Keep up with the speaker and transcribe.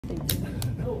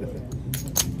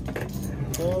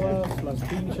Todas las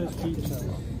pinches fichas.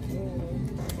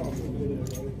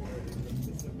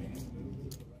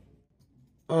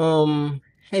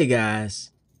 Hey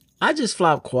guys. I just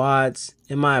flopped quads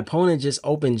and my opponent just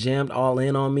open jammed all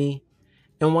in on me.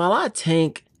 And while I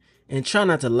tank and try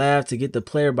not to laugh to get the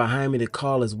player behind me to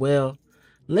call as well,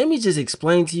 let me just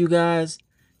explain to you guys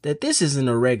that this isn't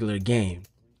a regular game.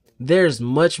 There's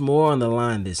much more on the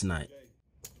line this night.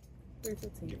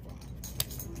 315.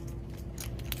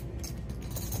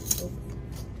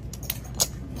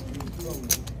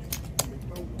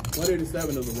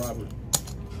 187 is a robbery.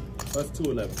 That's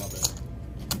 211, my bad.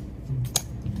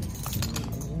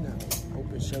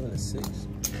 Open shoving a 6.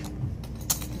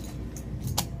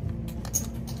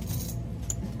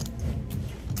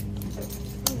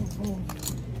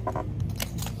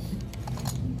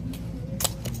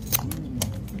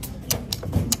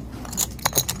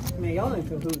 Man, y'all in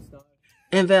cahoots, dog.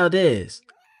 And Valdez,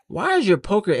 why is your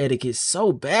poker etiquette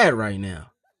so bad right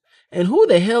now? And who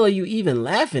the hell are you even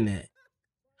laughing at?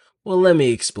 Well, let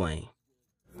me explain.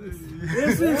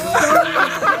 This is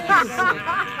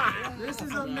this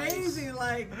is amazing.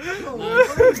 Like, oh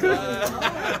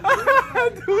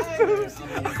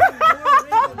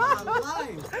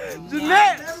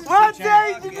Jeanette, what I tell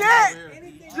you, Jeanette?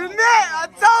 Jeanette, I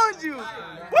told you.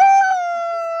 Woo!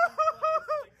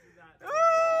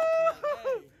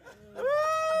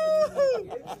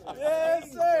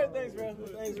 Yes, sir. Thanks, bro.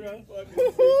 Thanks, bro.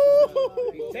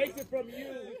 Take it from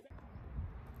you.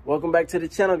 Welcome back to the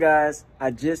channel, guys. I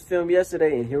just filmed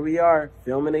yesterday and here we are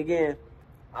filming again.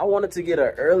 I wanted to get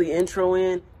an early intro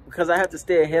in because I have to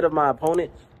stay ahead of my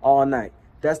opponent all night.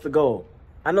 That's the goal.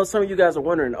 I know some of you guys are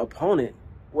wondering, opponent?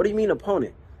 What do you mean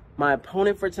opponent? My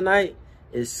opponent for tonight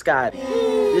is Scotty.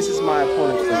 This is my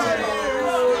opponent for tonight.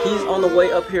 He's on the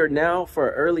way up here now for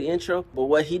an early intro, but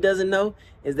what he doesn't know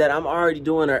is that I'm already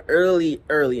doing an early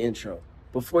intro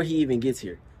before he even gets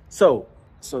here. So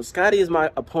Scotty is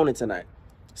my opponent tonight.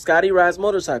 Scotty rides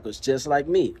motorcycles just like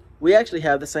me. We actually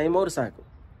have the same motorcycle.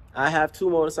 I have 2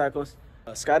 motorcycles.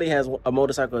 Scotty has a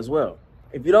motorcycle as well.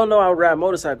 If you don't know how to ride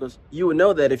motorcycles, you would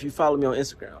know that if you follow me on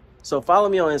Instagram. So follow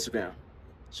me on Instagram.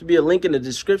 Should be a link in the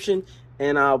description,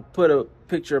 and I'll put a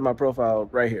picture of my profile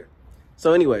right here.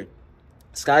 So anyway,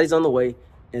 Scotty's on the way,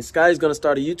 and Scotty's going to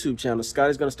start a YouTube channel.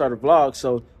 Scotty's going to start a vlog,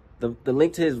 so the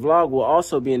link to his vlog will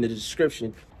also be in the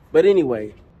description. But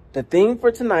anyway, the thing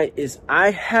for tonight is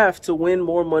I have to win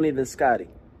more money than Scotty.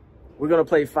 We're going to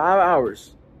play 5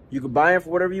 hours. You can buy in for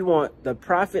whatever you want. The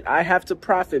profit, I have to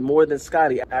profit more than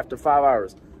Scotty after 5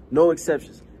 hours. No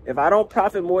exceptions. If I don't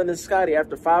profit more than Scotty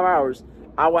after 5 hours,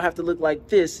 I will have to look like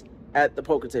this at the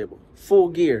poker table. Full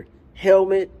gear,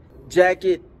 helmet,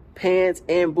 jacket, pants,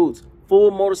 and boots.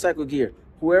 Full motorcycle gear.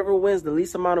 Whoever wins the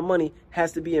least amount of money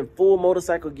has to be in full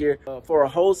motorcycle gear for a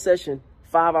whole session,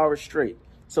 5 hours straight.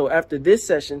 So after this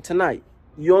session tonight,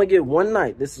 you only get one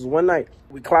night. This is one night.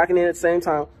 We're clocking in at the same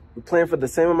time. We're playing for the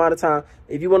same amount of time.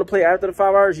 If you want to play after the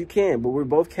 5 hours, you can, but we're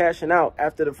both cashing out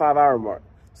after the 5 hour mark.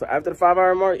 So after the 5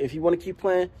 hour mark, if you want to keep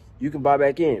playing, you can buy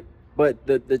back in. But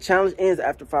the challenge ends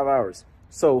after 5 hours.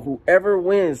 So whoever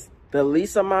wins the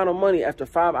least amount of money after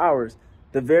 5 hours,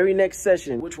 the very next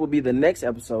session, which will be the next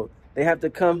episode, they have to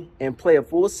come and play a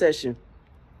full session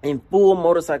in full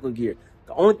motorcycle gear.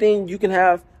 The only thing you can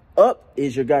have up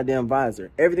is your goddamn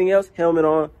visor. Everything else, helmet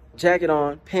on, jacket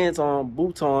on, pants on,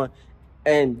 boots on,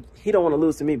 and he don't want to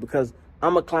lose to me because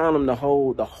I'm gonna clown him the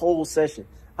whole session.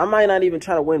 I might not even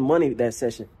try to win money that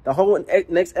session. The whole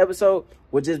next episode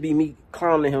would just be me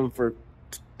clowning him for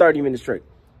 30 minutes straight.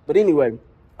 But anyway,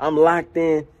 I'm locked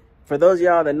in. For those of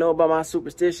y'all that know about my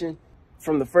superstition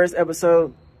from the first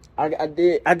episode, I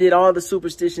did all the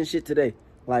superstition shit today.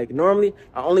 Like normally,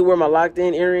 I only wear my locked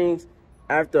in earrings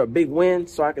after a big win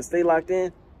so I can stay locked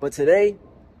in. But today,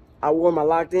 I wore my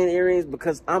locked in earrings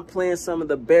because I'm playing some of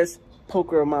the best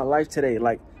poker of my life today.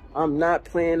 Like, I'm not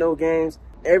playing no games.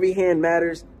 Every hand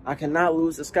matters. I cannot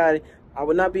lose to Scotty. I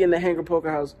would not be in the Hangar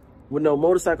Poker House with no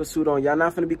motorcycle suit on. Y'all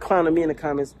not gonna be clowning me in the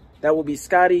comments. That will be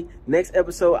Scotty. Next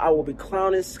episode, I will be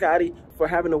clowning Scotty for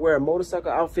having to wear a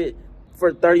motorcycle outfit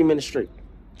for 30 minutes straight.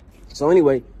 So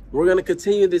anyway, we're gonna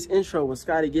continue this intro when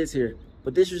Scotty gets here.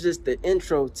 But this was just the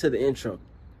intro to the intro.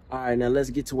 All right, now let's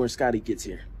get to when Scotty gets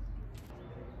here.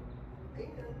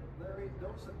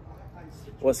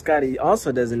 What Scotty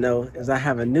also doesn't know is I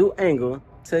have a new angle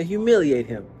to humiliate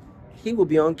him. He will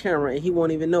be on camera and he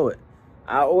won't even know it.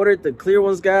 I ordered the clear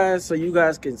ones, guys, so you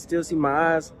guys can still see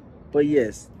my eyes. But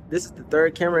yes, this is the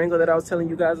 3rd camera angle that I was telling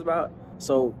you guys about.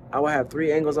 So I will have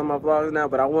 3 angles on my vlogs now,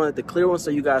 but I wanted the clear one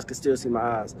so you guys can still see my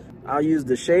eyes. I'll use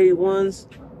the shade ones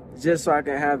just so I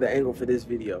can have the angle for this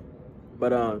video.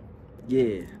 But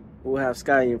yeah, we'll have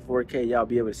Scotty in 4K. Y'all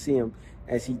be able to see him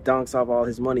as he dunks off all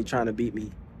his money trying to beat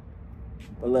me.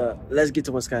 But let's get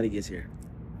to when Scotty gets here.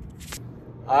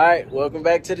 All right, welcome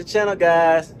back to the channel,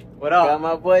 guys. What up? Got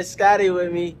my boy Scotty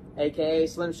with me. AKA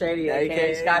Slim Shady,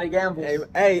 AKA Scotty Gambles.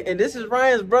 Hey, and this is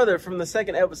Ryan's brother from the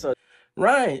second episode.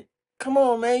 Ryan, come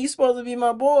on, man. You supposed to be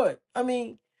my boy. I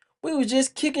mean, we was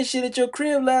just kicking shit at your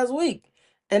crib last week.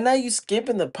 And now you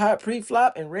skipping the pot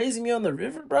pre-flop and raising me on the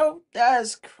river, bro?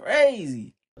 That's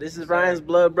crazy. This is Ryan's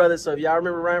blood brother. So if y'all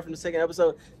remember Ryan from the second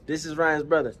episode, this is Ryan's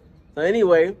brother. So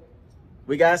anyway,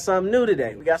 we got something new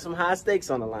today. We got some high stakes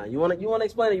on the line. You wanna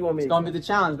explain it? You want me? It's gonna be the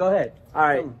challenge. Go ahead. All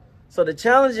right. So the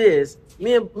challenge is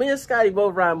me and Scotty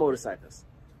both ride motorcycles.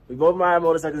 We both ride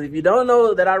motorcycles. If you don't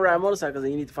know that I ride motorcycles,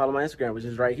 then you need to follow my Instagram, which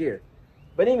is right here.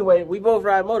 But anyway, we both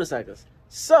ride motorcycles.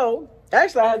 So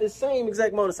actually, I have the same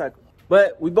exact motorcycle.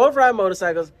 But we both ride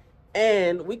motorcycles,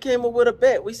 and we came up with a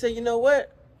bet. We said, you know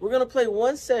what? We're gonna play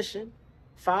one session,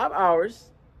 5 hours,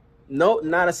 no,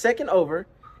 not a second over,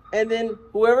 and then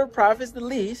whoever profits the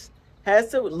least has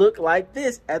to look like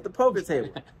this at the poker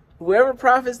table. Whoever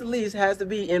profits the least has to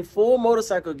be in full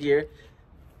motorcycle gear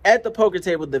at the poker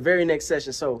table the very next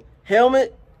session. So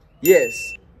helmet,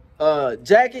 yes.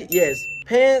 Jacket, yes.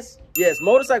 Pants, yes.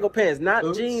 Motorcycle pants, not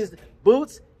boots. Jeans.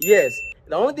 Boots, yes.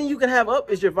 The only thing you can have up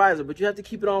is your visor, but you have to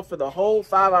keep it on for the whole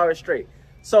 5 hours straight.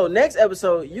 So next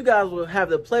episode, you guys will have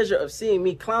the pleasure of seeing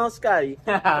me clown Scotty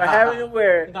for having to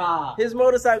wear his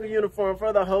motorcycle uniform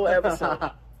for the whole episode.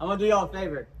 I'm gonna do y'all a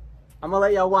favor. I'm gonna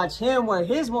let y'all watch him wear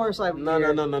his motorcycle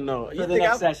gear. No. For the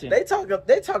next session. They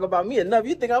talk about me enough.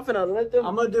 You think I'm finna let them?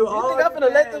 I'm gonna do all. You think I'm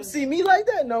finna let them see me like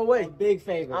that? No way. A big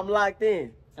favor. I'm locked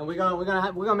in. And we're gonna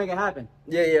make it happen.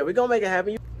 Yeah, we're gonna make it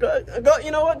happen. Go.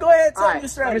 You know what? Go ahead. Tell me your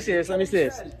strategy. Let me see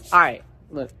this. All right.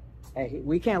 Look, hey,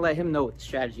 we can't let him know what the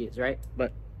strategy is, right?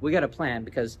 But we got a plan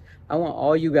because I want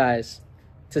all you guys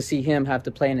to see him have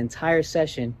to play an entire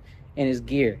session in his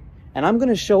gear, and I'm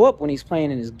gonna show up when he's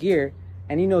playing in his gear.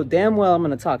 And you know damn well I'm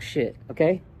going to talk shit,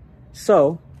 okay?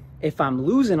 So, if I'm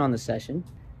losing on the session,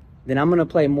 then I'm going to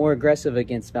play more aggressive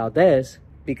against Valdez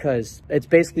because it's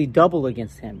basically double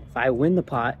against him. If I win the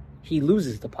pot, he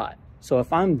loses the pot. So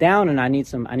if I'm down and I need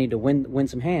to win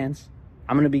some hands,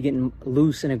 I'm going to be getting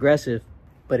loose and aggressive.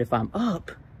 But if I'm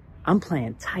up, I'm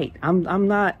playing tight. I'm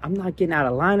not getting out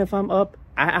of line if I'm up.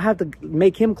 I have to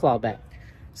make him claw back.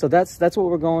 So that's what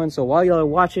we're going. So while y'all are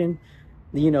watching,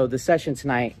 you know, the session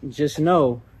tonight, just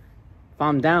know if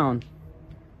I'm down,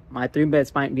 my 3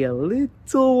 bets might be a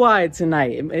little wide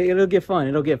tonight. It'll get fun.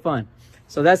 It'll get fun.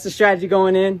 So that's the strategy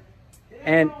going in.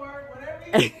 And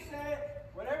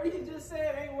whatever you just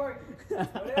said ain't working.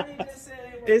 Whatever you just said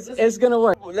ain't working. it's gonna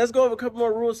work. Let's go over a couple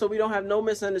more rules so we don't have no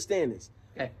misunderstandings.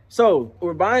 Okay. So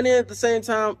we're buying in at the same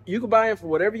time. You can buy in for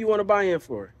whatever you want to buy in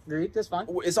for. Agreed. That's fine.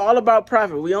 It's all about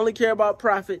profit. We only care about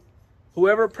profit.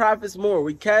 Whoever profits more,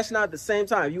 we cashing out at the same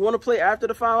time. If you want to play after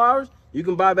the 5 hours, you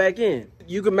can buy back in.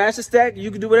 You can match the stack. You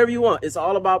can do whatever you want. It's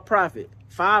all about profit.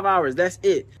 5 hours, that's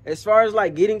it. As far as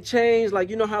like getting change, like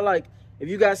you know how like if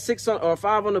you got 6 or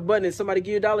 5 on the button and somebody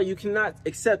give you $1, you cannot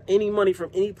accept any money from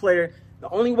any player. The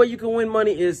only way you can win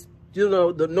money is, you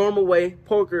know, the normal way,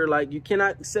 poker. Like you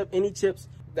cannot accept any chips.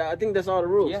 I think that's all the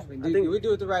rules. Yeah, we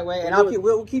do it the right way, and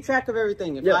we'll keep track of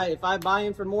everything. If I buy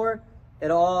in for more,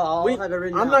 I'll have it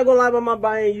written I'm down. not gonna lie about my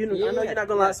buy-in. I know you're not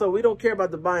gonna lie. Yeah. So we don't care about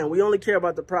the buy-in. We only care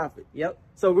about the profit. Yep.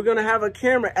 So we're gonna have a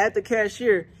camera at the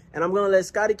cashier, and I'm gonna let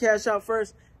Scotty cash out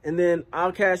first, and then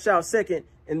I'll cash out second,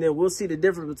 and then we'll see the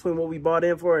difference between what we bought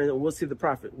in for, and we'll see the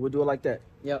profit. We'll do it like that.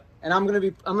 Yep. And I'm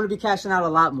gonna be cashing out a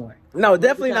lot more. No,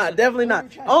 definitely not. Definitely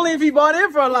not. Only if he bought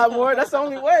in for a lot more. That's the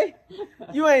only way.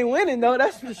 You ain't winning though.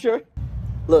 That's for sure.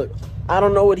 Look, I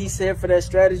don't know what he said for that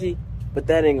strategy, but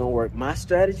that ain't gonna work. My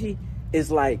strategy is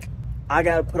like, I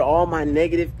gotta put all my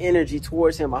negative energy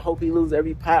towards him. I hope he loses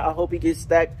every pot. I hope he gets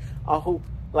stacked. I hope,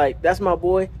 like, that's my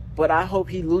boy, but I hope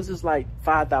he loses like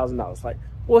 $5,000. Like,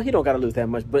 well, he don't gotta lose that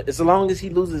much, but as long as he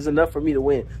loses enough for me to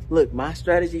win. Look, my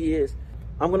strategy is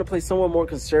I'm gonna play somewhat more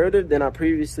conservative than I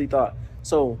previously thought.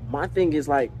 So my thing is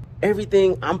like,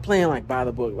 everything I'm playing like by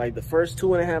the book. Like the first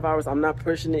 2.5 hours, I'm not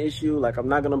pushing the issue. Like I'm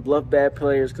not gonna bluff bad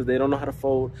players because they don't know how to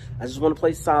fold. I just wanna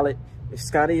play solid. If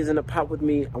Scotty is in the pot with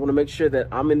me, I want to make sure that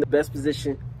I'm in the best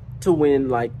position to win.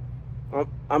 Like,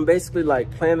 I'm basically like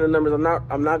playing the numbers.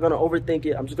 I'm not gonna overthink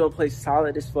it. I'm just gonna play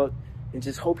solid as fuck and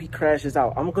just hope he crashes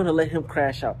out. I'm gonna let him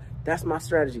crash out. That's my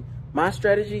strategy. My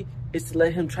strategy is to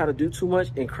let him try to do too much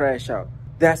and crash out.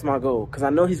 That's my goal, because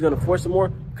I know he's gonna force it more.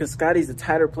 Because Scotty's a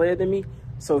tighter player than me,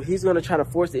 so he's gonna try to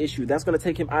force the issue. That's gonna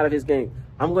take him out of his game.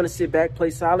 I'm gonna sit back, play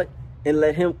solid, and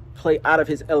let him play out of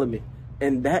his element,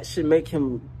 and that should make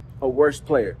him a worse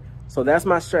player. So that's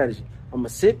my strategy. I'm going to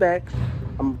sit back.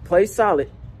 I'm going to play solid.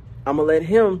 I'm going to let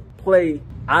him play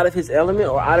out of his element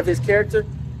or out of his character,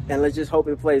 and let's just hope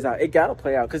it plays out. It got to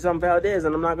play out because I'm Valdez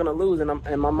and I'm not going to lose,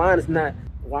 and my mind is not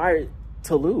wired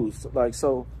to lose. Like,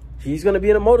 so he's going to be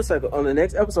in a motorcycle. On the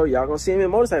next episode, y'all going to see him in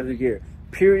motorcycle gear.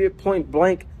 Period, point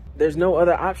blank. There's no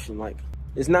other option. Like,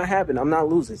 it's not happening. I'm not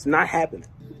losing. It's not happening.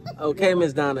 Okay,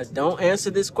 Miss Donna, don't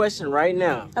answer this question right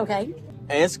now. Okay.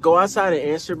 Go outside and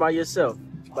answer by yourself.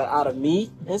 But out of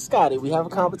me and Scotty, we have a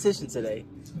competition today.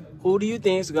 Who do you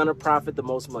think is gonna profit the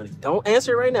most money? Don't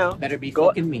answer it right now. Better be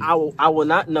fucking me. I will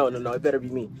not. No. It better be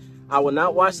me. I will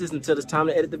not watch this until it's time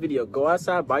to edit the video. Go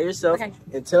outside by yourself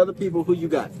and tell the people who you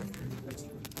got.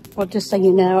 Well, just so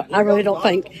you know, I really don't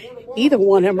think either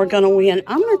one of them are going to win.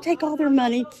 I'm going to take all their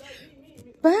money.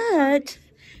 But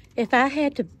if I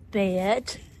had to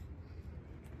bet,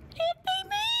 it'd be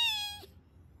me.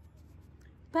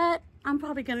 But I'm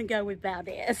probably going to go with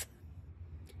Valdez.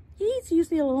 He's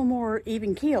usually a little more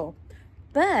even keel.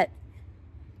 But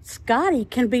Scotty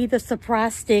can be the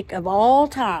surprise stick of all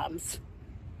times.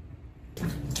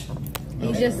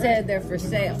 You just said they're for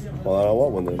sale. Well, I don't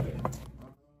want one then.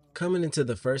 Coming into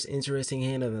the first interesting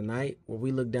hand of the night, where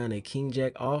we look down at King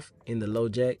Jack off in the low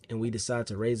jack and we decide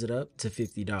to raise it up to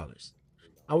 $50.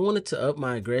 I wanted to up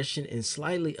my aggression and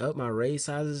slightly up my raise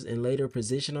sizes and later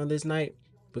position on this night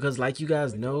because, like you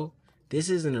guys know, this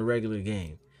isn't a regular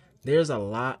game. There's a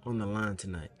lot on the line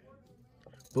tonight.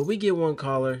 But we get one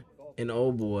caller, and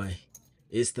oh boy,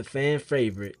 it's the fan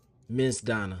favorite, Miss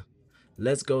Donna.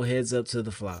 Let's go heads up to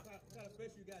the flop.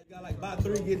 You got like buy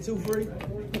 3 get 2 free.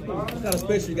 What kind of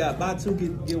special you got? Buy 2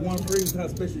 get 1 free. What kind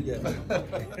of special you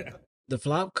got? The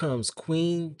flop comes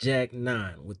Queen Jack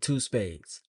 9 with 2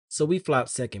 spades. So we flop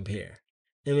second pair.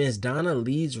 And Miss Donna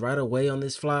leads right away on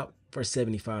this flop for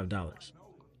 $75.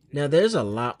 Now there's a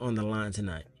lot on the line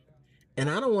tonight. And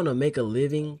I don't want to make a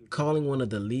living calling one of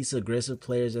the least aggressive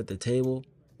players at the table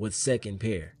with second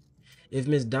pair. If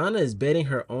Miss Donna is betting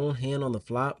her own hand on the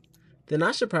flop, then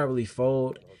I should probably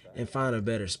fold and find a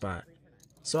better spot.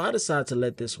 So I decide to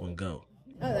let this one go.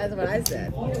 Oh, that's what I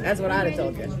said. That's what I'd have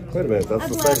told you. Wait a minute, that's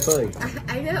the same thing.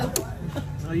 I know.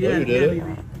 Oh yeah, you did it.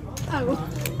 Oh.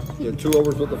 You had 2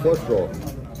 overs with the flush draw.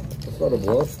 That's not a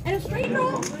bluff. And a straight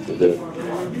draw? You did.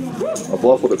 A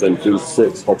bluff would have been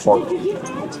 2-6. How far?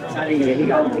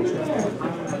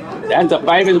 That's the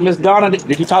famous Miss Donna.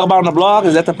 Did you talk about on the blog?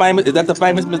 Is that the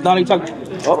famous Miss Donna you talked?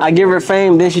 Oh, I give her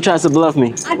fame, then she tries to bluff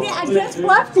me. I just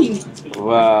bluffed him.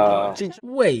 Wow.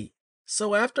 Wait,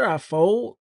 so after I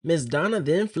fold, Miss Donna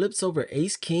then flips over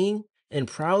Ace King and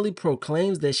proudly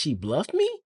proclaims that she bluffed me?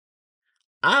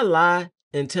 I lie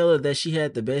and tell her that she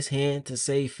had the best hand to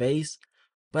save face,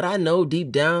 but I know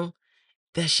deep down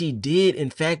that she did in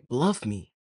fact bluff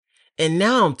me. And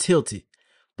now I'm tilted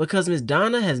because Miss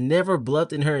Donna has never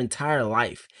bluffed in her entire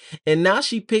life. And now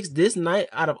she picks this night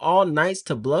out of all nights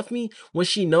to bluff me when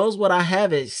she knows what I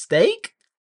have at stake?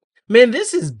 Man,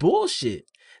 this is bullshit.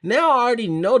 Now I already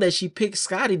know that she picked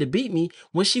Scotty to beat me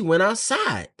when she went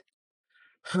outside.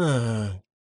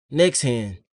 Next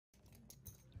hand.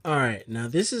 Alright, now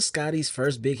this is Scotty's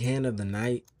first big hand of the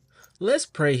night. Let's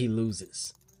pray he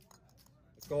loses.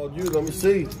 I called you, let me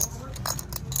see.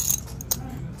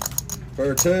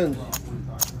 Pair of 10s.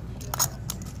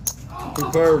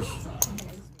 2 pairs.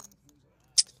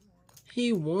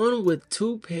 He won with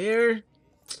 2 pair?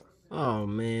 Oh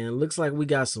man, looks like we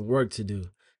got some work to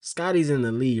do. Scotty's in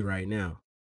the lead right now.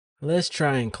 Let's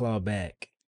try and claw back.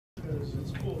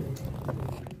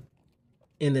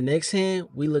 In the next hand,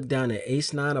 we look down at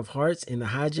Ace 9 of hearts in the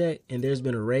hijack and there's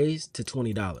been a raise to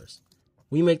 $20.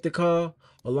 We make the call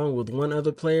along with one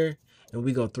other player and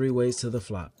we go 3 ways to the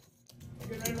flop.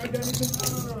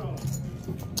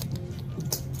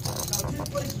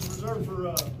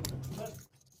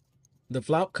 The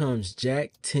flop comes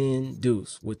Jack 10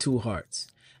 deuce with 2 hearts.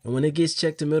 And when it gets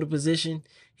checked to middle position,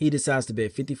 he decides to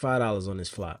bet $55 on this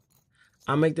flop.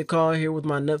 I make the call here with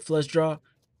my nut flush draw.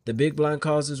 The big blind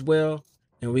calls as well.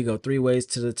 And we go 3 ways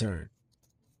to the turn.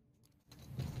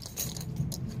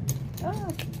 Oh.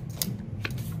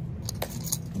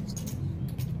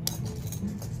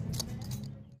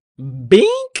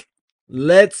 Bink!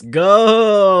 Let's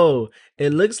go!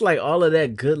 It looks like all of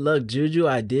that good luck juju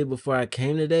I did before I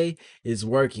came today is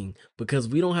working because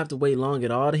we don't have to wait long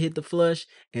at all to hit the flush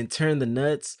and turn the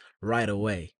nuts right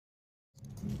away.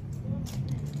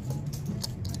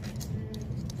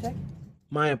 Check.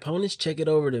 My opponents check it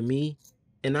over to me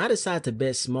and I decide to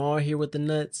bet small here with the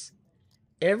nuts.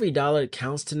 Every dollar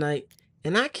counts tonight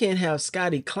and I can't have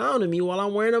Scotty clowning me while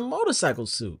I'm wearing a motorcycle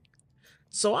suit.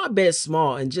 So I bet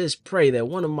small and just pray that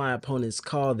one of my opponents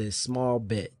call this small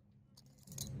bet.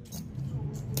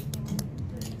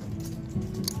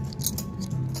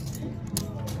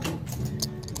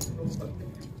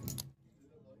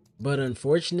 But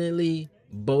unfortunately,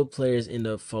 both players end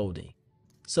up folding.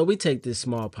 So we take this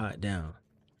small pot down.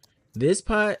 This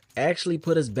pot actually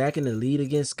put us back in the lead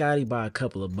against Scotty by a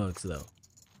couple of bucks though.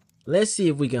 Let's see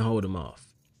if we can hold him off.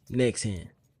 Next hand.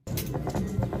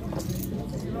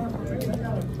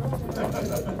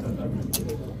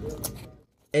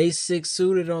 Ace-6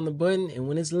 suited on the button, and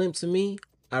when it's limp to me,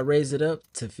 I raise it up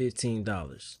to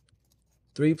 $15.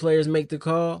 3 players make the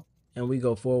call, and we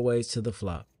go 4 ways to the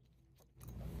flop.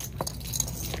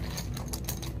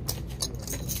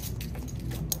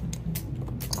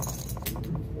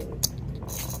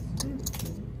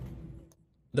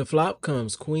 The flop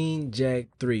comes Queen Jack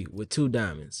 3 with 2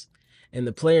 diamonds, and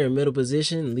the player in middle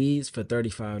position leads for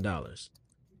 $35.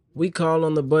 We call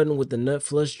on the button with the nut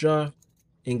flush draw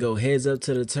and go heads up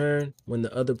to the turn when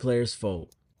the other players fold.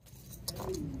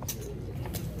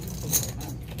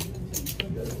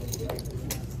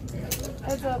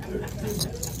 Heads up.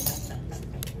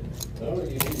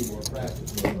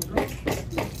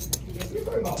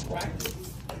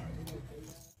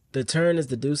 The turn is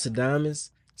the deuce of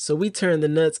diamonds, so we turn the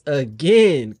nuts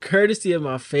again, courtesy of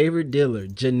my favorite dealer,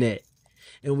 Jeanette.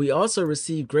 And we also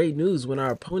receive great news when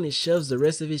our opponent shoves the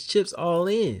rest of his chips all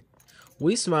in.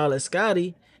 We smile at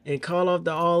Scotty and call off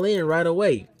the all in right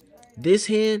away. This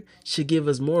hand should give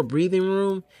us more breathing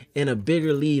room and a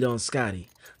bigger lead on Scotty.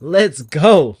 Let's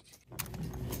go!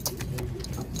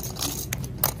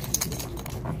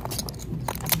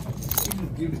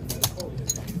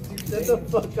 Shut the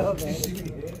fuck up, man.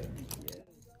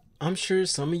 I'm sure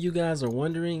some of you guys are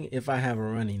wondering if I have a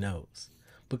runny nose.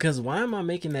 Because why am I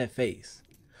making that face?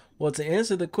 Well, to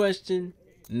answer the question,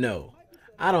 no,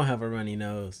 I don't have a runny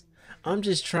nose. I'm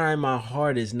just trying my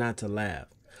hardest not to laugh.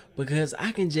 Because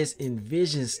I can just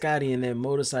envision Scotty in that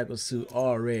motorcycle suit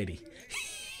already.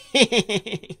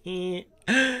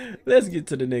 Let's get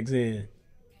to the next hand.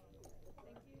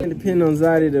 Depending on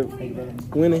Zaddy to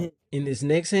win a hand. In this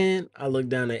next hand, I look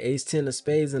down at Ace-10 of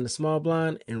spades in the small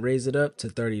blind and raise it up to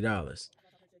 $30.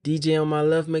 DJ on my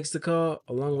left makes the call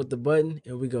along with the button,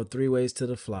 and we go 3 ways to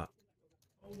the flop.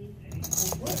 I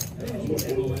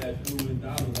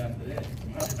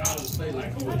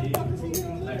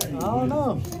don't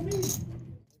know.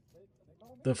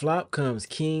 The flop comes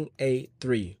King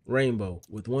 8-3 rainbow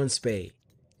with 1 spade,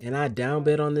 and I down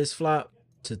bet on this flop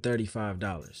to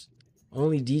 $35.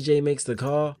 Only DJ makes the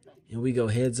call, and we go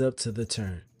heads up to the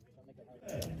turn.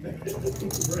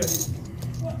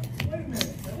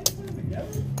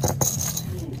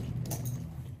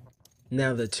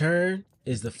 Now the turn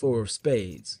is the 4 of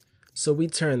spades, so we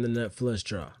turn the nut flush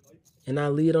draw, and I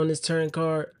lead on this turn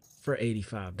card for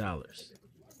 $85.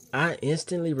 I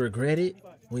instantly regret it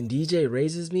when DJ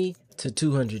raises me to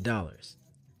 $200.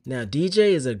 Now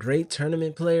DJ is a great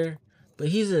tournament player, but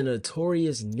he's a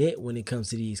notorious nit when it comes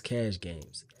to these cash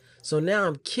games. So now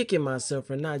I'm kicking myself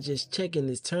for not just checking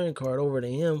this turn card over to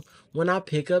him when I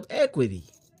pick up equity.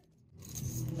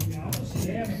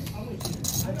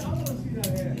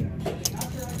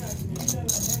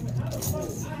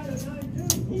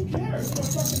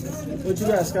 What you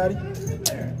got, Scotty?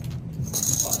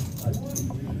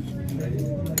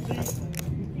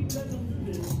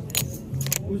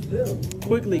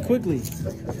 Quickly.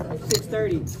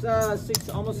 6:30. 6,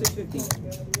 almost 6:50.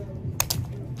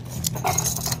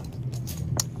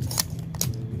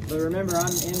 But remember, I'm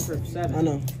in for 7. I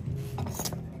know.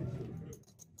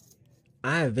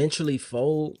 I eventually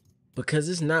fold because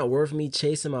it's not worth me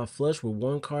chasing my flush with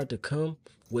 1 card to come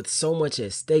with so much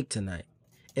at stake tonight.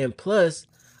 And plus,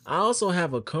 I also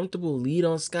have a comfortable lead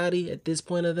on Scotty at this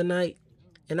point of the night,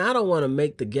 and I don't want to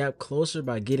make the gap closer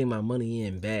by getting my money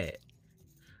in bad.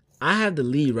 I have the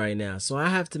lead right now, so I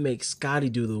have to make Scotty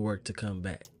do the work to come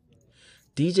back.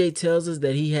 DJ tells us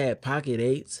that he had pocket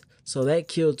 8s, so that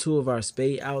killed 2 of our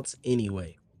spade outs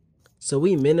anyway. So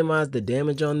we minimize the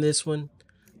damage on this one.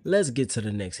 Let's get to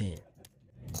the next hand.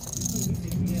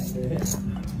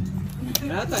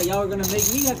 Man, I thought y'all were gonna make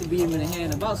me have to beat him in a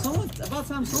hand. About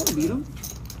time someone beat him.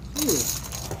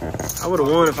 I would have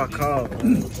won if I called.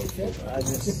 I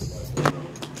just...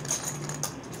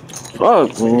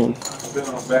 Fuck, man.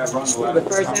 The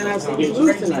first hand I see you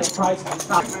lose tonight.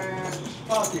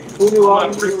 Who knew all I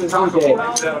needed was DJ?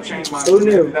 Who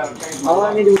knew? All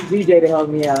I needed was DJ to help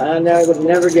me out. I would have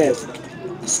never guessed.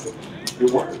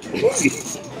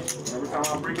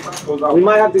 We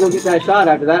might have to go get that shot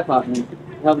after that pop, man.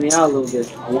 Help me out a little bit.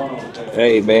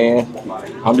 Hey, man.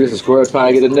 I'm just a squirrel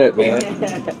trying to get a nut, man.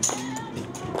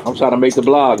 I'm trying to make the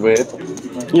blog, man.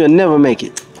 You'll never make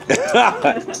it.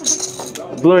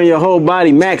 Blurring your whole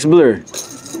body, max blur.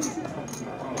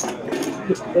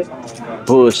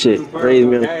 Bullshit. Raise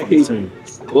me on the turn.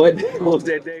 What was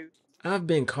that day? I've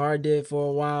been card dead for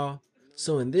a while,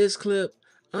 so in this clip,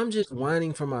 I'm just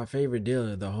whining for my favorite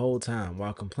dealer the whole time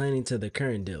while complaining to the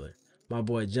current dealer, my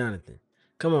boy Jonathan.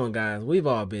 Come on guys, we've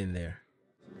all been there.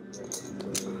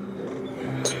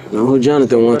 Know who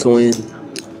Jonathan wants to win?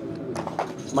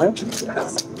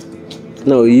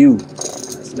 No, you.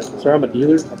 Sir, I'm a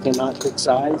dealer. I cannot pick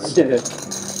size.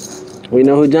 We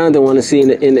know who Jonathan want to see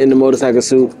in the motorcycle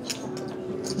suit.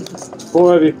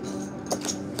 4 of you.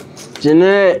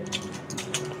 Jeanette,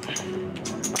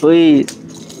 please.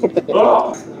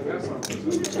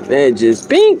 That just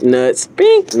pink nuts.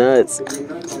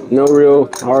 No real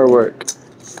hard work.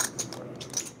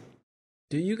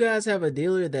 Do you guys have a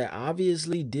dealer that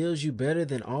obviously deals you better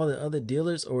than all the other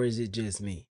dealers, or is it just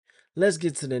me? Let's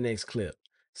get to the next clip.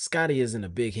 Scotty is in a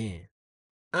big hand.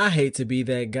 I hate to be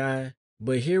that guy,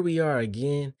 but here we are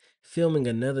again, filming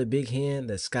another big hand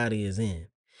that Scotty is in.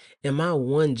 And my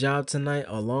one job tonight,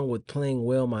 along with playing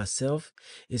well myself,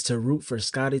 is to root for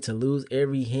Scotty to lose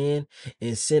every hand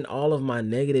and send all of my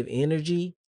negative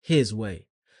energy his way.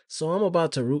 So I'm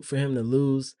about to root for him to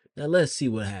lose. Now let's see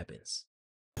what happens.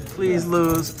 Please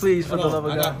lose, please, for the love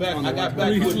of God. I got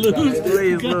back.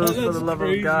 Please lose for the love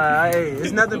of God. Hey,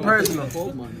 it's nothing personal.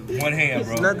 One hand,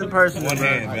 bro. It's nothing personal, One bro.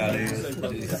 hand, bro.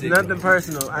 It's nothing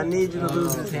personal. I need you to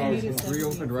lose this hand.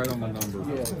 Reopened right on my number.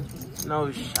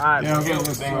 No shot. Yeah, okay,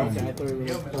 let's I thought it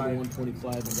was 125.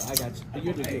 I got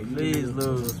you. Please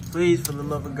lose. Please, for the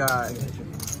love of God.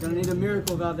 You're gonna need a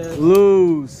miracle, Valdez.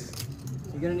 Lose.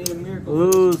 You're gonna need a miracle.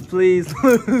 Lose, please.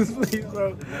 Lose, please,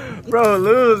 bro. Bro,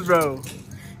 lose, bro.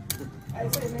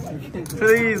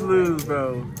 Please lose,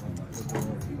 bro.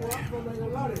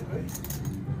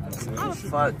 Oh,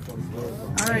 fuck.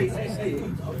 Alright.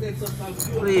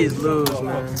 Please lose,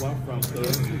 man.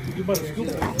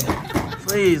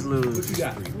 Please lose.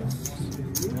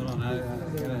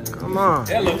 Come on. I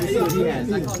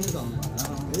caught his on.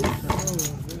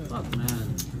 Fuck, man.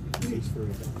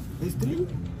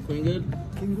 Queen good?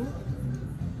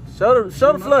 Show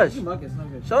the flush. Buckets,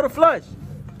 not good. Show the flush.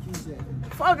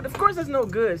 Fuck it, of course that's no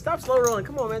good. Stop slow rolling.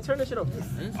 Come on, man. Turn this shit off.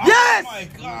 Yes! Oh my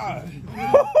God.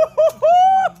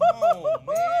 Oh,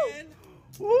 man.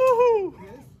 Woohoo!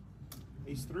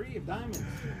 Ace 3 of diamonds.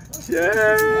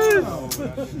 Yes!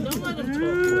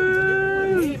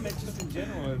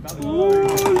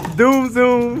 Doom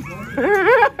zoom.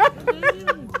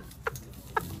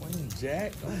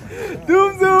 Jack. Oh my God.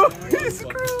 Doom zoom. He's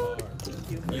screwed.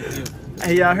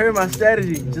 Hey, y'all heard my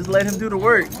strategy. Just let him do the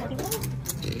work.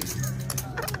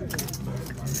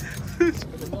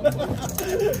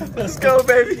 Let's go,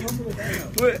 baby.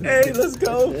 Hey, let's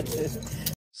go.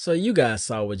 So you guys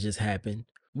saw what just happened.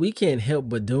 We can't help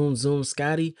but doom zoom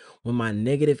Scotty when my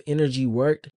negative energy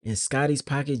worked and Scotty's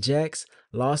pocket jacks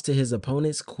lost to his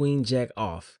opponent's queen jack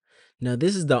off. Now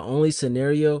this is the only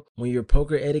scenario when your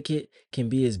poker etiquette can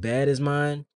be as bad as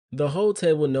mine. The whole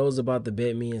table knows about the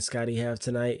bet me and Scotty have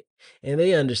tonight, and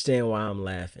they understand why I'm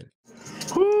laughing.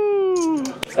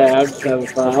 Hey, I'm just having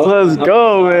fun. Let's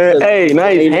go, man. Hey,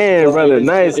 nice hand, brother.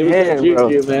 Nice hand, bro.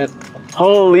 Man.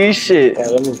 Holy shit. Yeah,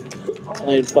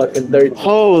 I ain't fucking 30.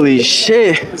 Holy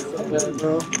shit.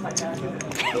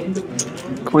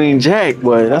 Queen Jack,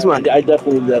 boy. That's my. I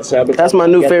definitely do that, Sabbath. That's my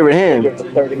new favorite hand.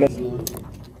 30 minutes.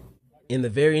 In the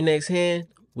very next hand,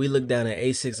 we look down at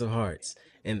A6 of hearts,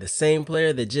 and the same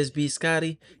player that just beat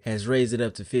Scotty has raised it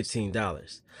up to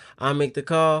 $15. I make the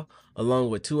call along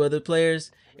with 2 other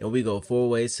players, and we go 4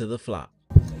 ways to the flop.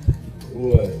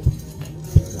 What?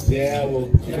 Yeah, well,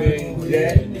 King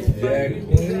Jack.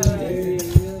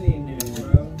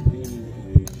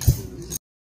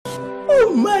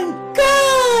 Oh my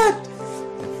God!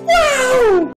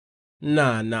 Wow!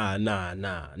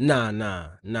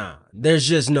 Nah. There's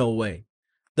just no way.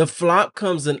 The flop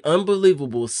comes an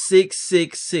unbelievable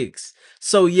 666.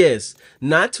 So yes,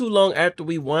 not too long after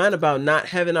we whine about not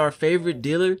having our favorite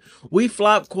dealer, we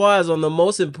flop quads on the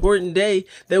most important day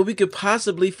that we could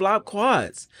possibly flop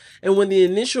quads. And when the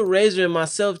initial raiser and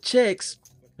myself checks,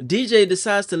 DJ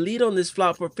decides to lead on this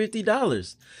flop for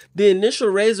 $50. The initial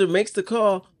raiser makes the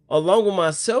call, along with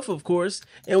myself of course,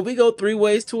 and we go 3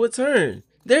 ways to a turn.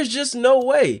 There's just no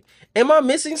way. Am I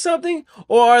missing something?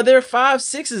 Or are there 5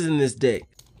 6s in this deck?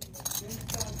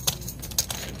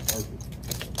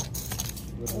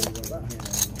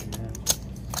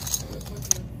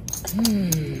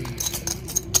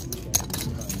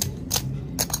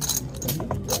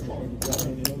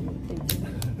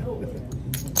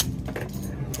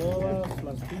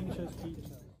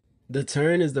 The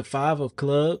turn is the 5 of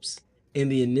clubs, and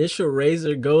the initial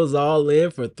raiser goes all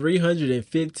in for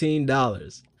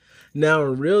 $315. Now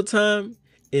in real time,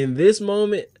 in this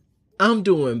moment, I'm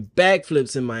doing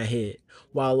backflips in my head.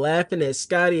 while laughing at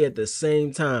Scotty at the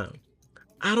same time.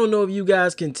 I don't know if you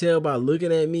guys can tell by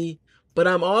looking at me, but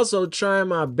I'm also trying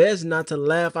my best not to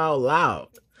laugh out loud.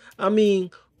 I mean,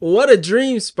 what a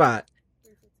dream spot.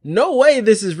 No way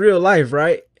this is real life,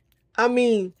 right? I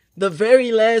mean, the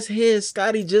very last hand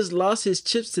Scotty just lost his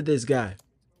chips to this guy.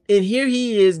 And here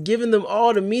he is giving them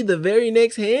all to me the very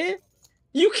next hand?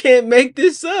 You can't make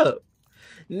this up.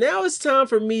 Now it's time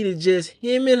for me to just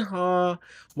hem and haw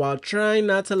while trying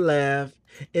not to laugh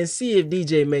and see if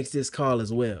DJ makes this call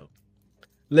as well.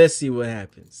 Let's see what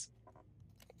happens.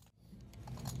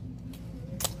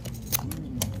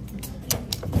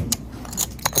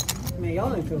 Man,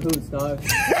 y'all in cahoots, dog.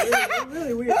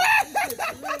 Really weird.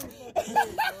 This is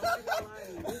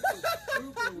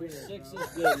super weird. 6 is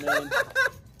good, man.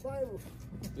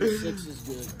 6 is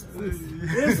good.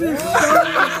 This is so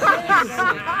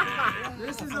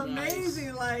This is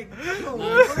amazing. Like, oh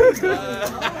my God.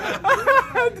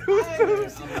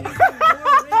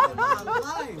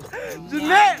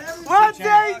 Jeanette, one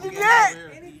day,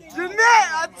 Jeanette,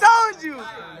 I told you.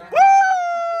 Woo!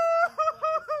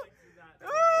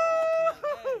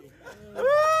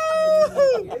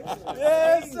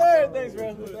 Yes, sir. Thanks,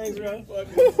 bro. Thanks, bro.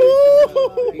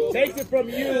 He takes it from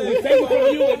you. We take it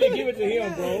from you and then give it to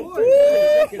him, bro.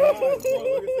 Take it out, bro.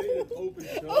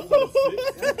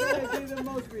 That's the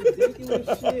most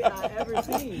ridiculous shit I ever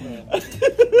seen.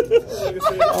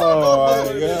 Oh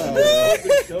my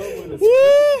God.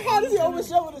 Woo! How does he open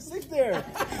shove with a 6 there?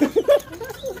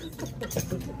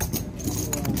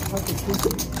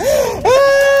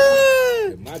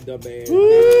 My dumb ass.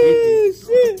 Ooh,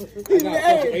 shit. I got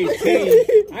fucking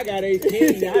 18. I got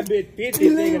 18. I bet 50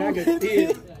 thinking I can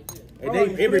fit. And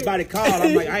they, everybody called.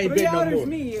 I'm like, I ain't bet no more.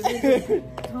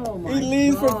 Oh my He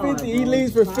leaves for 50. He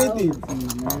leaves for 50.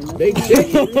 They check.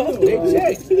 They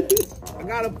check. I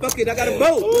got a bucket. I got a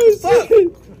boat. Oh, Fuck.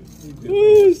 shit.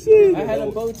 Oh, shit. I had a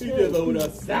boat too. You just over there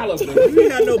salivating. You ain't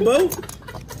got no boat.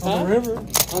 On the river.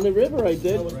 On the river right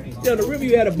there. Yeah, on the river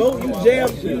you had a boat. You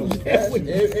jammed.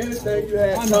 Anything you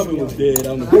had coming was dead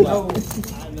on the block.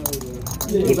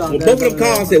 Well, both of them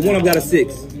called said one of them got a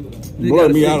 6. Blur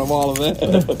me out of all of that.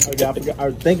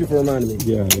 Thank you for reminding me.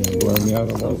 Yeah, blur me out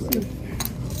of all of that.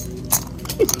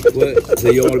 What? So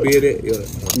you want to be in it? Yeah.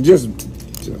 Just.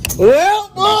 Well,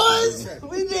 boys,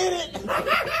 we did it.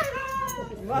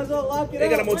 Might as well lock it They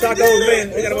got up. them on tacos, man.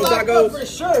 They got them on tacos. For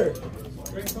sure.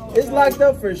 It's locked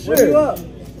up for sure. What are you up?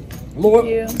 More.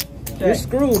 You're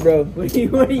screwed, bro. What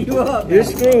are you up? You're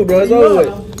screwed, bro. It's over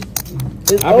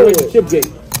with. It's I over believe the with. chip gate.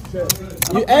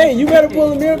 Hey, you better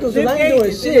pull a miracle because I ain't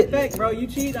doing shit. Effect, bro. You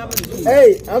cheat, I'm gonna cheat.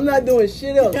 Hey, I'm not doing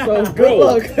shit else, so good Bro.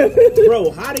 luck.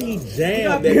 Bro, how do you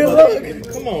jam that? Good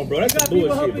luck. Come on, bro. That's I got some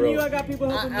people bullshit, helping you. bro. I got people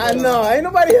helping you. I know. Ain't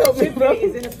nobody help me, bro.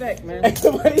 It's in effect, man. Ain't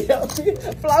nobody help me.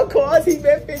 Flop calls, he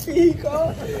bet 50, he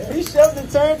called. He shoved the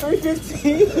turn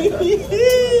 315.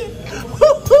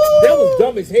 That was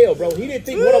dumb as hell, bro. He didn't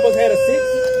think one of us had a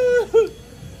 6.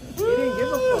 He didn't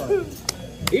give a fuck.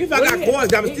 Even if I got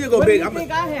coins, I'm still gonna What do bet. you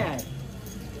think I had?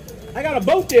 I got a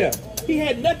boat there. He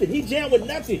had nothing. He jammed with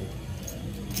nothing.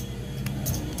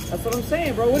 That's what I'm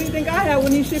saying, bro. What do you think I had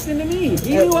when he shipped into me?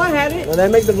 He knew I had it. Will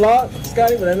that make the vlog,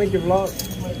 Scotty? Will that make your vlog?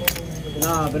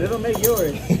 Nah, but it'll make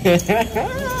yours.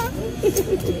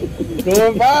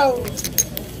 Going viral.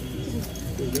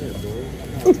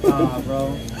 Nah,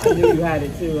 bro. I knew you had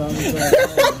it too. I'm just like,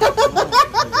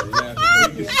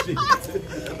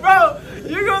 Bro,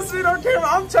 you're gonna see it on camera.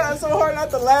 I'm trying so hard not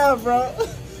to laugh, bro.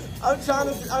 I'm trying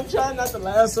not to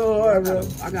laugh so hard, bro.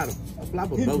 I got a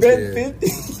flop of He boat bet there.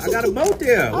 50. I got a boat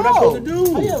there. What I'm supposed to do?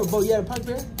 Oh, you have a boat. You had a pocket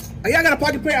pair? Yeah, I got a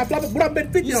pocket pair. I flop it. What I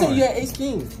bet 50 You on? said you had ace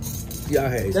king. Yeah, I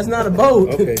had. That's not a boat.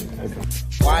 Okay.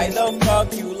 Why the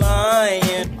fuck you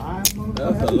lying?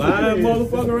 That's a lying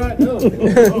motherfucker right there.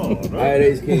 I had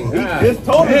ace king. Just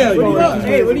told him.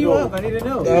 hey, what are you up? I need to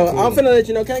know. I'm finna let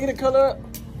you know. Can I get a color up?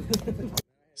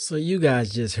 So you guys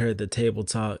just heard the table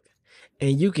talk,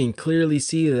 and you can clearly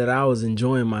see that I was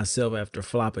enjoying myself after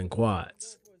flopping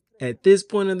quads. At this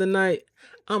point of the night,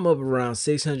 I'm up around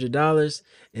 $600,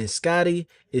 and Scotty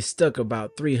is stuck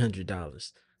about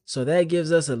 $300. So that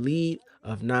gives us a lead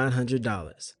of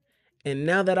 $900. And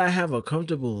now that I have a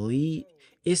comfortable lead,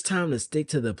 it's time to stick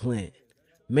to the plan.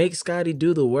 Make Scotty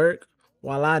do the work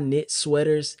while I knit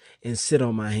sweaters and sit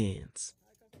on my hands.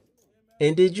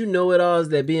 And did you know it alls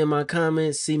that be in my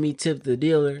comments see me tip the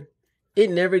dealer? It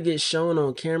never gets shown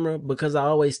on camera because I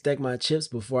always stack my chips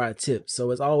before I tip, so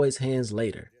it's always hands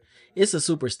later. It's a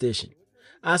superstition.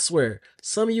 I swear,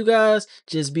 some of you guys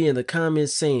just be in the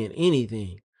comments saying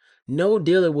anything. No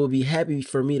dealer will be happy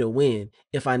for me to win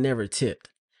if I never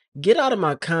tipped. Get out of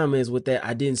my comments with that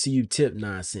I didn't see you tip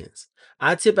nonsense.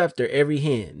 I tip after every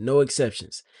hand, no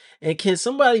exceptions. And can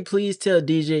somebody please tell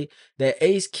DJ that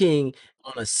Ace King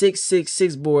on a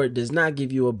 666 board does not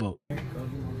give you a boat?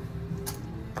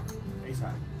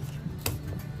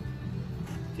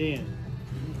 10.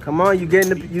 Come on, you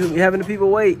having the people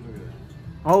wait.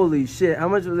 Holy shit! How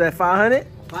much was that? 500?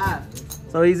 5.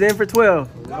 So he's in for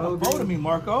 12. Got a vote of me,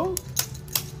 Marco.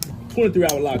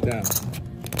 23-hour lockdown.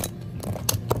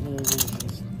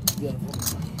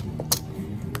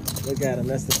 Look at him.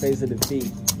 That's the face of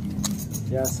defeat.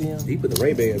 Y'all see him? He put the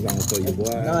Ray-Bans on for you,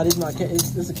 boy. Nah, this my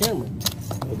it's a camera.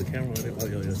 Oh, the camera on it? Oh,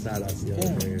 yeah, side out. Yeah,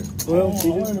 Yeah. Well,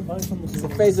 It's the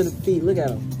face of defeat. Look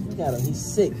at him. Look at him. He's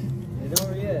sick. Ain't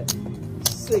over yet.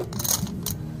 Sick.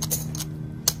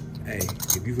 Hey,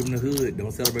 if you from the hood,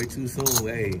 don't celebrate too soon.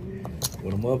 Hey,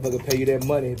 when a motherfucker pay you that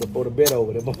money before the bet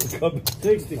over, that motherfucker come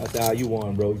 60. That's how you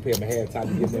won, bro. You pay him a half time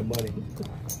to give him that money.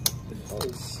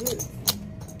 Holy shit.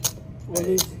 Well,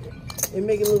 it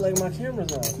make it look like my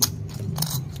camera's off.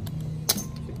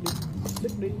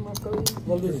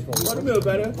 What the mill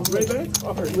better? Ray-Bans?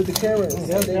 With the camera.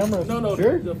 No,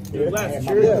 Sure? the glasses.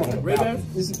 Sure. Yeah.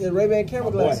 Ray-Bans? This is the Ray-Ban camera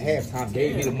My boy at glasses. halftime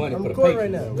gave me the money I'm for the recording pay.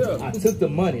 right now. Yeah. I took the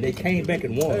money. They came back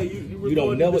and won. Hey, you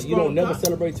don't never top?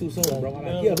 celebrate too soon, bro. I'm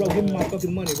like, yeah, bro, give me my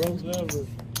fucking money, bro.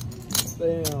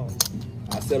 Damn.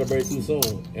 I celebrate too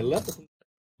soon and left it.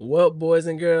 Well, boys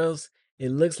and girls, it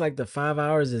looks like the 5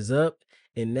 hours is up,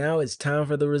 and now it's time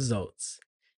for the results.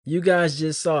 You guys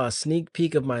just saw a sneak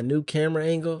peek of my new camera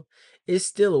angle. It's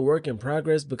still a work in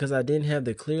progress because I didn't have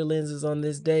the clear lenses on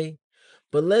this day.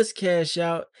 But let's cash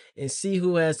out and see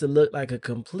who has to look like a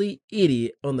complete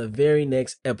idiot on the very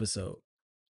next episode.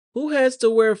 Who has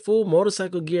to wear full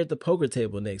motorcycle gear at the poker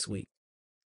table next week?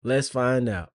 Let's find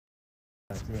out.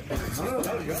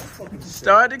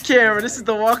 Start the camera. This is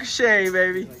the walk of shame,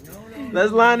 baby.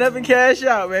 Let's line up and cash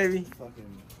out, baby.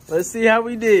 Let's see how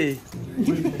we did.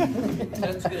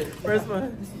 That's good. First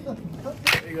one.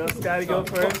 There you go. Scotty, go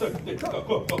first. What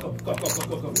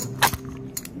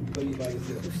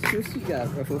you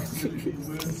got, bro?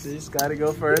 See, Scotty,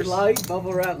 go first.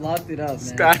 Bubble wrap locked it up, man.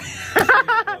 Scotty.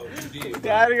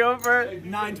 Scotty, go first.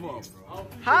 9-12.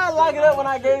 How I lock it up when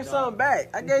I gave something back?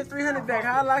 I gave 300 back.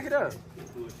 How I lock it up?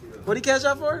 What did he cash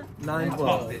out for?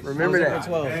 9-12. Remember that.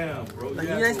 12. Damn, bro. Like,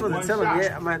 you ain't supposed to tell him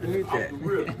yet. I'm gonna have to mute that.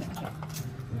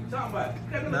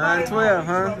 9-12,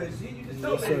 huh?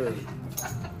 Yes, sir.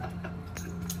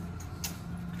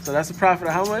 So that's a profit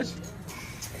of how much?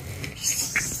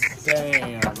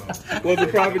 Damn. What's the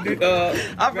profit?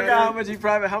 I forgot how much you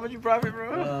profit. How much you profit,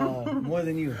 bro? More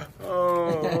than you.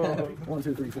 Oh. 1,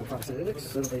 2, 3, 4, 5, 6,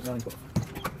 7, 8, 9, 12.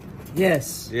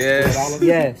 Yes. Yes.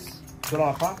 Yes. Put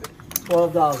on profit.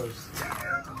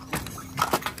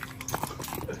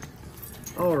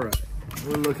 $12. All right.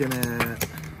 We're looking at.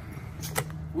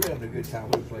 We're having a good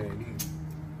time. We're playing these.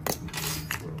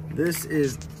 This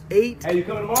is 881. Hey, you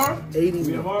coming tomorrow?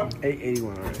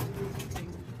 881, all right.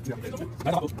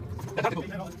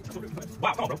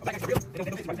 Wow, come on, bro.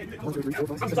 1, 2, 3, 4,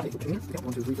 5, 6, 7, 8,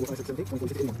 1, 2, 3, 4, 5, 6, 7, 8, 1, 2,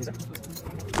 3, 4, 5, 6,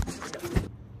 7.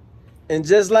 And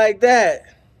just like that,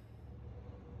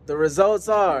 the results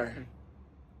are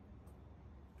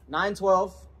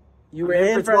 912. you were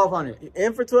in in for 1200.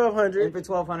 In for 1200. In for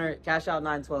 1200. Cash out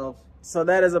 912. So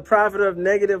that is a profit of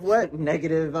negative what?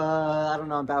 Negative. I don't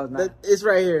know. I'm bad with math. It's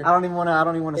right here. I don't even want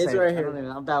to. It's say right it. here.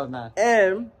 I'm bad with math.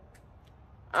 And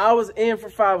I was in for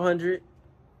 500,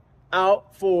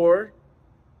 out for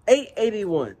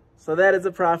 881. So that is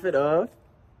a profit of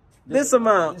this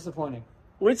amount, Disappointing.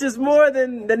 which is more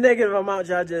than the negative amount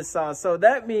y'all just saw. So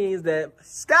that means that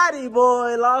Scotty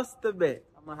boy lost the bet.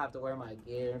 I'm gonna have to wear my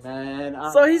gear, man.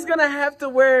 So he's gonna have to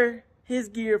wear his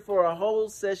gear for a whole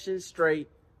session straight,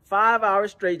 5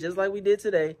 hours straight, just like we did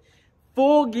today.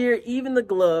 Full gear, even the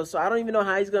gloves. So I don't even know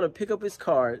how he's gonna pick up his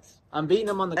cards. I'm beating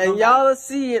him on the And comeback. y'all will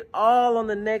see it all on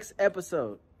the next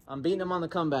episode. I'm beating him on the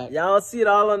comeback. Y'all see it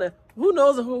all on the. Who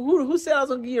knows who said I was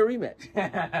gonna give you a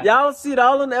rematch? Y'all see it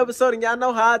all on the episode, and y'all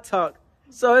know how I talk.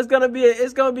 So it's gonna be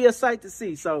a sight to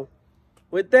see. So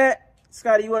with that,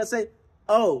 Scotty, you wanna say?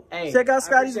 Oh, Hey, check out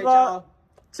Scotty's I appreciate vlog. y'all.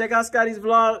 Check out Scotty's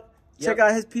vlog. Check Yep.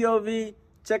 out his POV.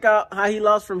 Check out how he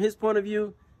lost from his point of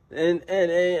view. And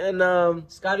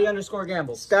Scotty _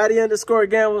 gambles. Scotty _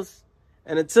 gambles.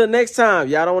 And until next time,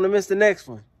 y'all don't want to miss the next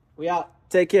one. We out.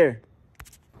 Take care.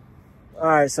 All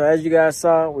right, so as you guys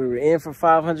saw, we were in for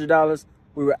 $500.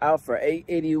 We were out for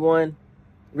 $881.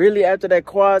 Really, after that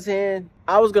quads hand,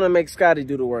 I was going to make Scotty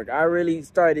do the work. I really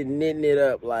started knitting it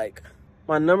up. Like,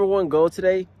 my number one goal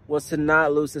today was to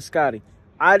not lose to Scotty.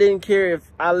 I didn't care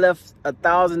if I left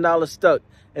 $1,000 stuck.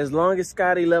 As long as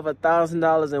Scotty left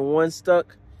 $1,000 and one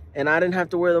stuck, and I didn't have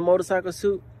to wear the motorcycle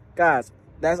suit, guys,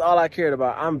 That's all I cared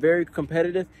about. I'm very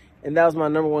competitive, and that was my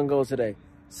 #1 goal today.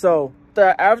 So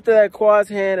after that quads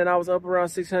hand, and I was up around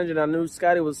 600, I knew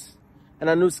Scotty was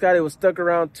stuck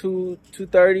around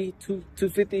 230,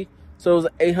 250. So it was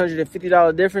an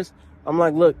 $850 difference. I'm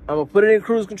like, look, I'm gonna put it in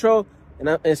cruise control,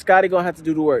 and Scotty gonna have to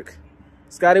do the work.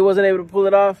 Scotty wasn't able to pull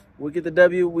it off. We get the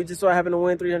W. We just so happened to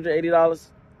win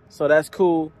 $380, so that's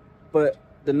cool. But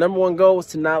the #1 goal was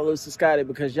to not lose to Scotty,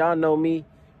 because y'all know me.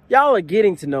 Y'all are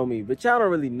getting to know me, but y'all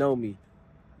don't really know me.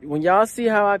 When y'all see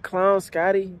how I clown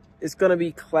Scotty, it's gonna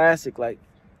be classic. Like,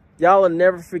 y'all will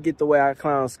never forget the way I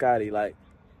clown Scotty. Like,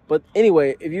 but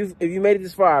anyway, if you made it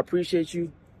this far, I appreciate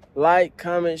you. Like,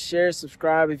 comment, share,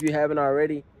 subscribe if you haven't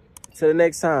already. Till the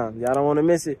next time, y'all don't want to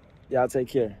miss it. Y'all take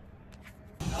care.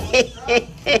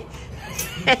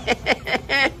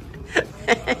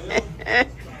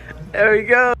 There we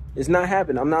go. It's not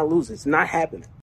happening. I'm not losing. It's not happening.